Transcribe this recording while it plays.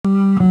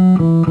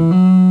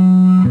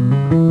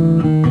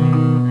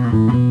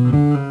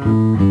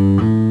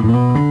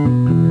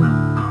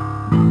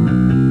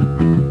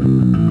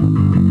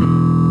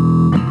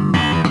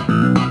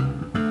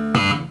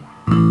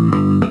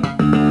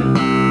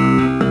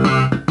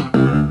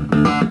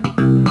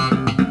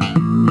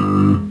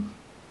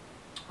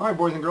Alright,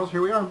 boys and girls,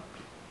 here we are.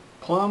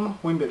 Plum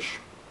Wimbish.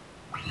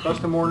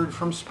 Custom ordered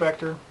from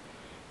Spector.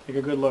 Take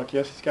a good look.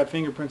 Yes, it's got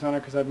fingerprints on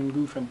it because I've been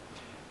goofing.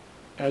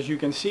 As you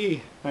can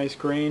see, nice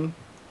grain.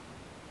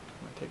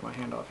 I'm going to take my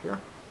hand off here.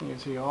 You can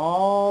see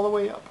all the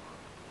way up.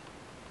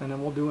 And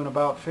then we'll do an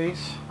about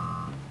face.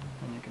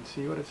 And you can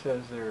see what it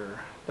says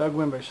there. Doug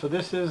Wimbish. So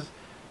this is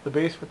the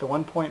base with the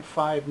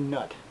 1.5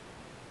 nut.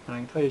 And I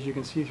can tell you, as you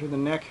can see through the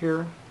neck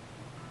here,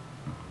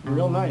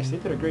 real nice. They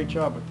did a great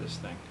job with this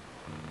thing.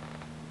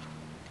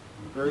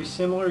 Very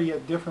similar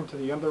yet different to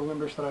the other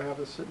Wimbish that I have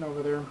that's sitting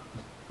over there.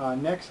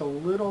 Neck's a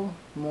little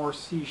more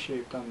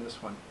C-shaped on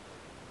this one,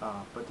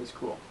 but it's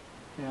cool.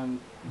 And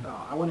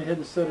I went ahead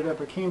and set it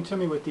up. It came to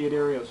me with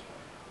Diodarios,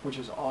 which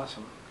is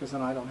awesome because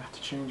then I don't have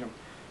to change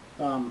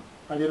them.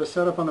 I did a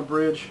setup on the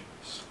bridge,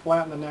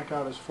 flatten the neck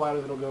out as flat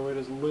as it'll go. It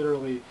is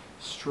literally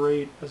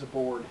straight as a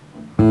board.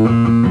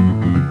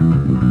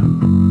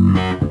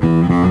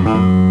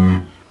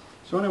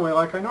 So anyway,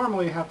 like I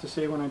normally have to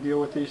say when I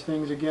deal with these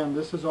things, again,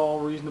 this is all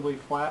reasonably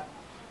flat.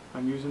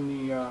 I'm using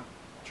the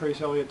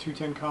Trace Elliott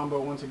 210 combo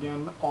once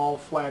again, all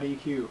flat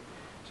EQ.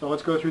 So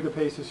let's go through the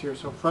paces here.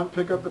 So front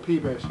pick up the P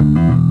bass.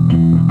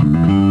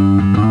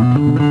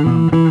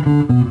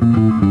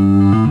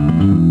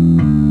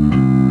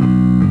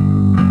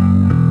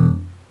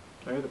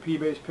 Okay, the P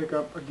bass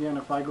pickup again.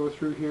 If I go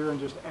through here and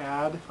just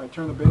add, if I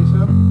turn the bass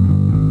up,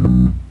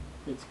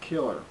 it's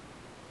killer.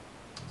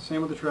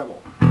 Same with the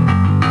treble.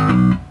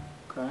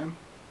 Okay.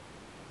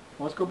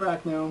 Let's go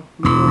back now.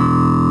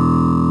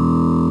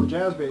 The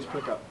jazz bass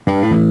pickup.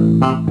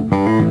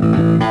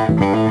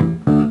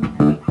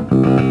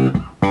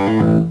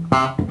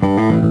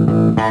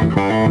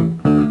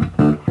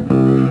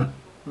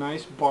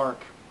 Nice bark.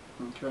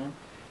 Okay.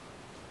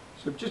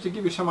 So just to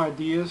give you some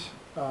ideas,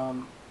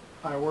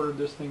 I ordered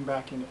this thing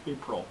back in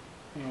April,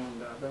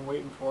 and I've been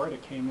waiting for it.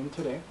 It came in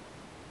today,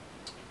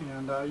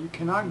 and you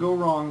cannot go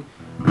wrong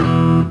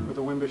with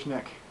a Wimbish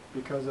neck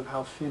because of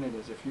how thin it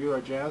is. If you're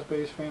a jazz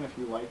bass fan, if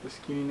you like the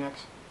skinny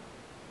necks,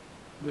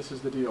 this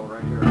is the deal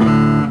right here.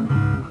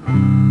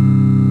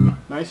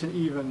 Nice and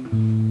even,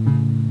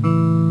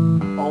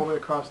 all the way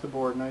across the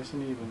board, nice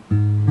and even.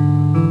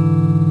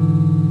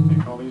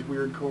 Make all these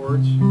weird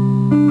chords. You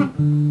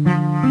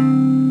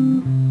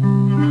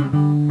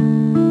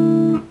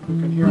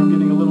can hear I'm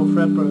getting a little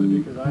fret buzz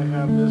because I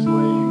have this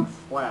laying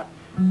flat.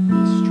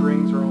 These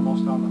strings are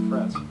almost on the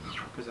frets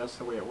because that's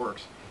the way it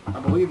works. I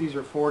believe these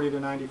are 40 to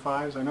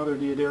 95s. I know they're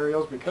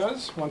Diodarios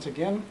because, once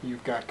again,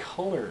 you've got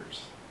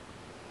colors.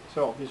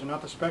 So these are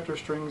not the Spector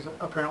strings.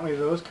 Apparently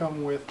those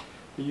come with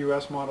the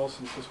US model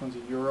since this one's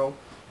a Euro.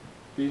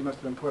 These must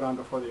have been put on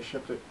before they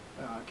shipped it.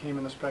 Came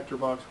in the Spector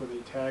box with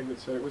a tag that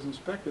said it was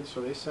inspected,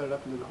 so they set it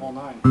up into the whole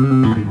nine.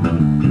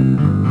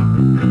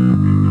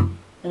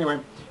 Anyway,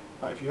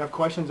 if you have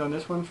questions on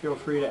this one, feel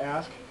free to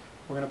ask.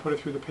 We're going to put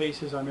it through the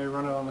paces. I may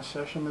run it on a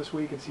session this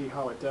week and see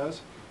how it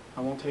does. I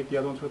won't take the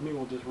other ones with me.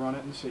 We'll just run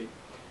it and see.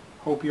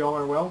 Hope you all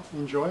are well.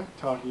 Enjoy.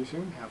 Talk to you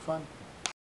soon. Have fun.